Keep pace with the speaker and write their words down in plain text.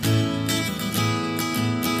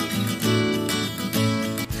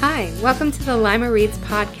Hi, welcome to the Lima Reads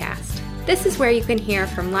podcast. This is where you can hear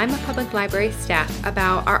from Lima Public Library staff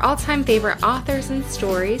about our all-time favorite authors and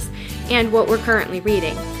stories and what we're currently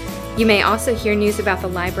reading. You may also hear news about the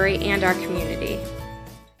library and our community.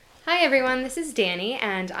 Hi everyone, this is Danny,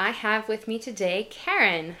 and I have with me today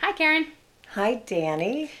Karen. Hi Karen. Hi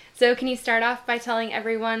Danny. So can you start off by telling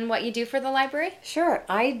everyone what you do for the library? Sure,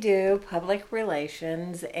 I do public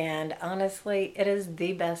relations, and honestly, it is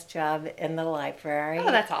the best job in the library.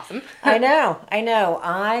 Oh, that's awesome. I know.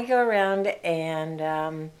 I go around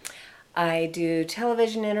and I do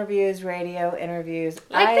television interviews, radio interviews.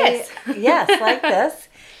 This? Yes, like this.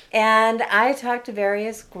 And I talk to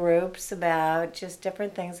various groups about just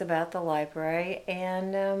different things about the library,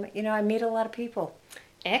 and, I meet a lot of people.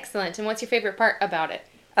 Excellent. And what's your favorite part about it?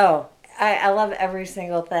 Oh, I love every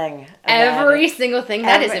single thing. Every single thing?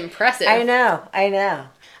 That is impressive. I know. I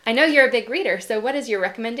know you're a big reader, so what is your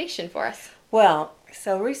recommendation for us? Well,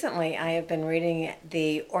 so recently I have been reading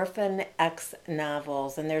the Orphan X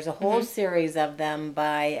novels, and there's a whole series of them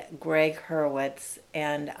by Greg Hurwitz,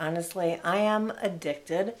 and honestly, I am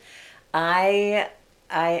addicted. I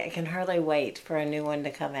can hardly wait for a new one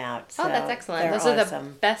to come out. So that's excellent. Those are the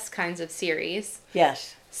best kinds of series.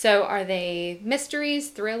 Yes. So are they mysteries,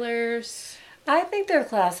 thrillers? I think they're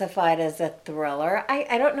classified as a thriller.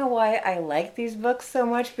 I don't know why I like these books so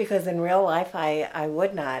much, because in real life I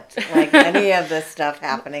would not like any of this stuff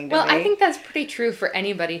happening to me. Well, I think that's pretty true for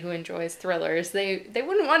anybody who enjoys thrillers. They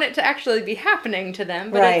wouldn't want it to actually be happening to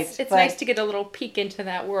them, but right, it's nice to get a little peek into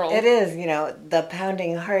that world. It is, the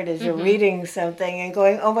pounding heart as you're reading something and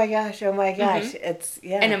going, oh my gosh. It's,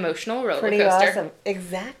 an emotional roller pretty coaster. Awesome.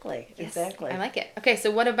 Exactly. I like it. Okay,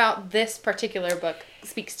 so what about this particular book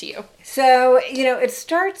speaks to you? So, it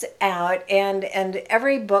starts out, and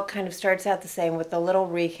every book kind of starts out the same with a little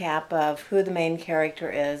recap of who the main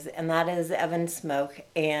character is, and that is Evan Smoke,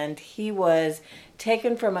 and he was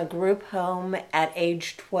taken from a group home at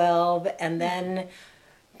age 12 and then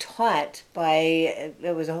taught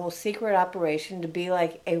it was a whole secret operation to be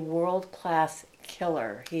like a world-class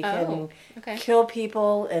killer. He can kill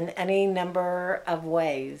people in any number of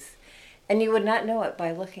ways. And you would not know it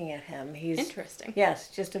by looking at him. He's interesting. Yes,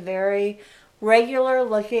 just a very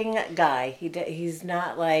regular-looking guy. He's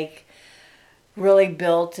not like really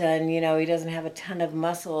built, and he doesn't have a ton of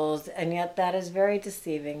muscles, and yet that is very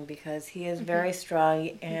deceiving because he is very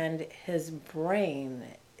strong, and his brain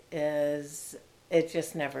it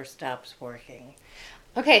just never stops working.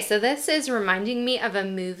 Okay, so this is reminding me of a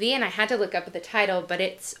movie, and I had to look up the title, but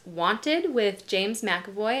it's Wanted with James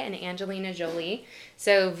McAvoy and Angelina Jolie.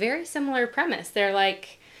 So very similar premise. They're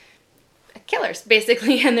like killers,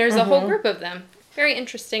 basically, and there's a whole group of them. Very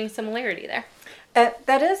interesting similarity there.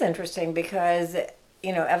 That is interesting because,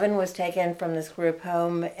 Evan was taken from this group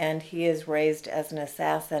home, and he is raised as an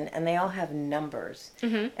assassin, and they all have numbers.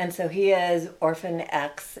 And so he is Orphan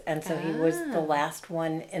X, and so he was the last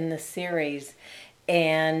one in the series.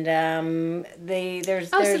 And so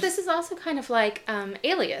this is also kind of like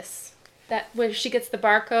Alias, that where she gets the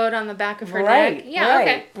barcode on the back of her neck. Yeah,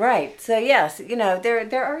 okay. Right. So yes,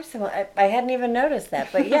 there are some. I hadn't even noticed that,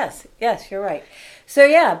 but yes, you're right. So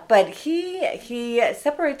yeah, but he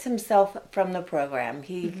separates himself from the program.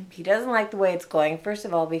 He doesn't like the way it's going. First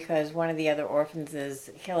of all, because one of the other orphans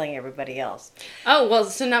is killing everybody else. Oh well,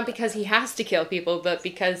 so not because he has to kill people, but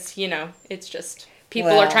because it's just.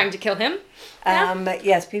 People are trying to kill him? Yeah?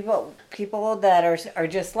 Yes, people that are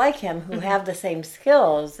just like him, who have the same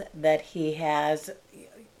skills that he has.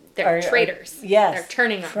 They're traitors. Yes. They're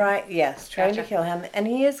turning on him. Trying to kill him. And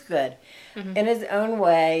he is good. In his own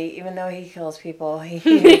way, even though he kills people.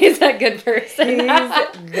 He's a good person. He's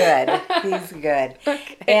good.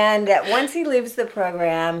 Okay. And once he leaves the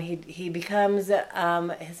program, he becomes,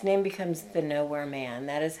 his name becomes the Nowhere Man.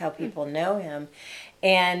 That is how people know him.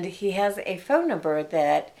 And he has a phone number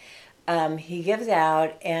that he gives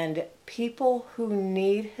out, and people who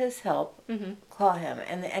need his help call him.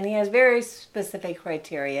 And he has very specific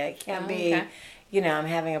criteria. It can't be, I'm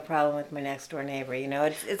having a problem with my next door neighbor.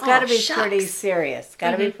 It's got to be pretty serious. Got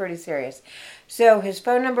to be pretty serious. So his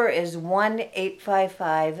phone number is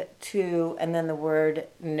 1-855-2 and then the word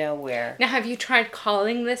nowhere. Now, have you tried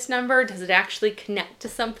calling this number? Does it actually connect to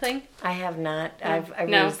something? I have not. I've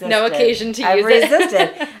resisted. No occasion to use it. I've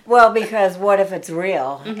resisted. Well, because what if it's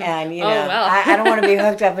real? And, I don't want to be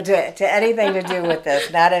hooked up to anything to do with this,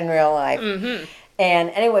 not in real life. And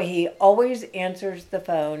anyway, he always answers the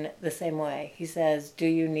phone the same way. He says, "Do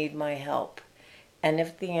you need my help?" And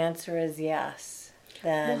if the answer is yes,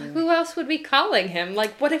 then... Well, who else would be calling him?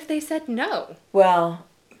 Like, what if they said no? Well,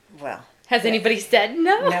 Has anybody said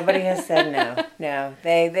no? Nobody has said no. No,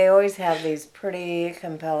 they always have these pretty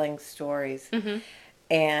compelling stories,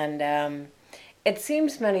 and it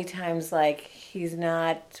seems many times like he's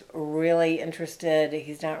not really interested.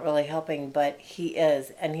 He's not really helping, but he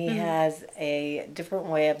is, and he has a different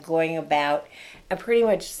way of going about and pretty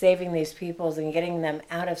much saving these peoples and getting them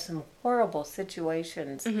out of some horrible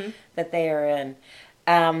situations that they are in.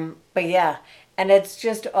 But yeah. And it's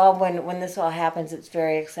just all, when this all happens, it's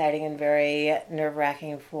very exciting and very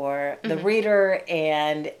nerve-wracking for the reader,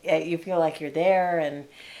 and you feel like you're there, and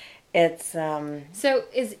it's... So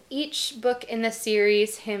is each book in the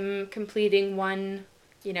series him completing one,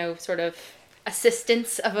 sort of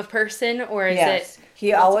assistance of a person, or is it...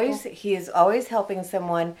 He is always helping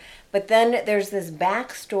someone, but then there's this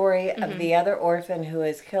backstory of the other orphan who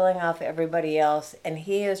is killing off everybody else, and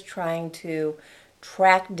he is trying to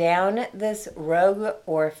track down this rogue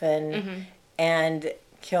orphan and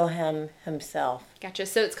kill him himself. Gotcha.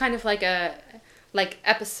 So it's kind of like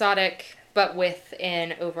episodic, but with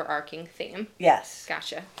an overarching theme. Yes.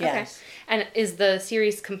 Gotcha. Yes. Okay. And is the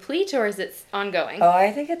series complete, or is it ongoing? Oh,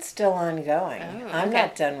 I think it's still ongoing. Oh, okay. I'm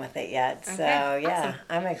not done with it yet. So, yeah, awesome.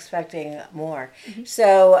 I'm expecting more.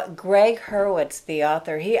 So, Greg Hurwitz, the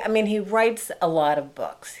author, he writes a lot of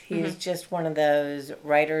books. He's just one of those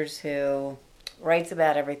writers who writes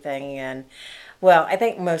about everything, and well, I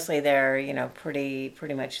think mostly they're pretty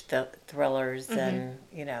much thrillers and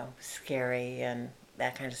scary and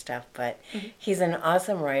that kind of stuff. But he's an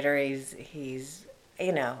awesome writer. He's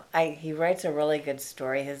he writes a really good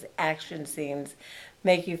story. His action scenes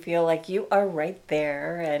make you feel like you are right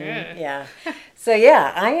there, and so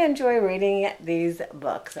yeah, I enjoy reading these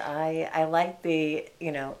books. I like the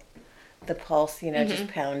the pulse, just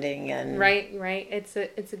pounding, and right. It's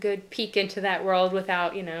a good peek into that world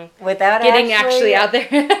without without getting actually out there.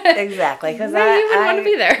 Exactly, because I wouldn't want to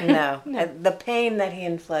be there. No, the pain that he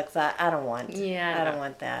inflicts, I don't want. Yeah, I don't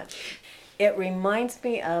want that. It reminds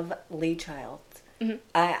me of Lee Child.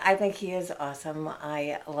 I think he is awesome.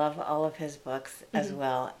 I love all of his books as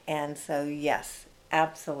well, and so yes,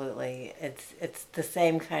 absolutely, it's the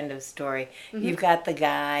same kind of story. You've got the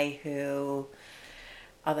guy who,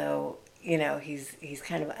 although he's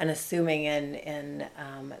kind of unassuming in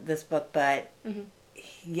this book, but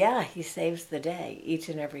yeah, he saves the day each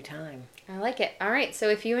and every time. I like it. All right, so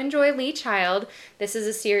if you enjoy Lee Child, this is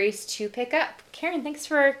a series to pick up. Karen, thanks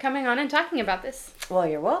for coming on and talking about this. Well,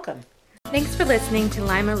 you're welcome. Thanks for listening to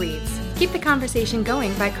Lima Reads. Keep the conversation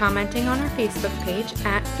going by commenting on our Facebook page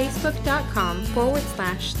at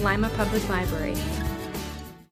facebook.com/Lima Public Library.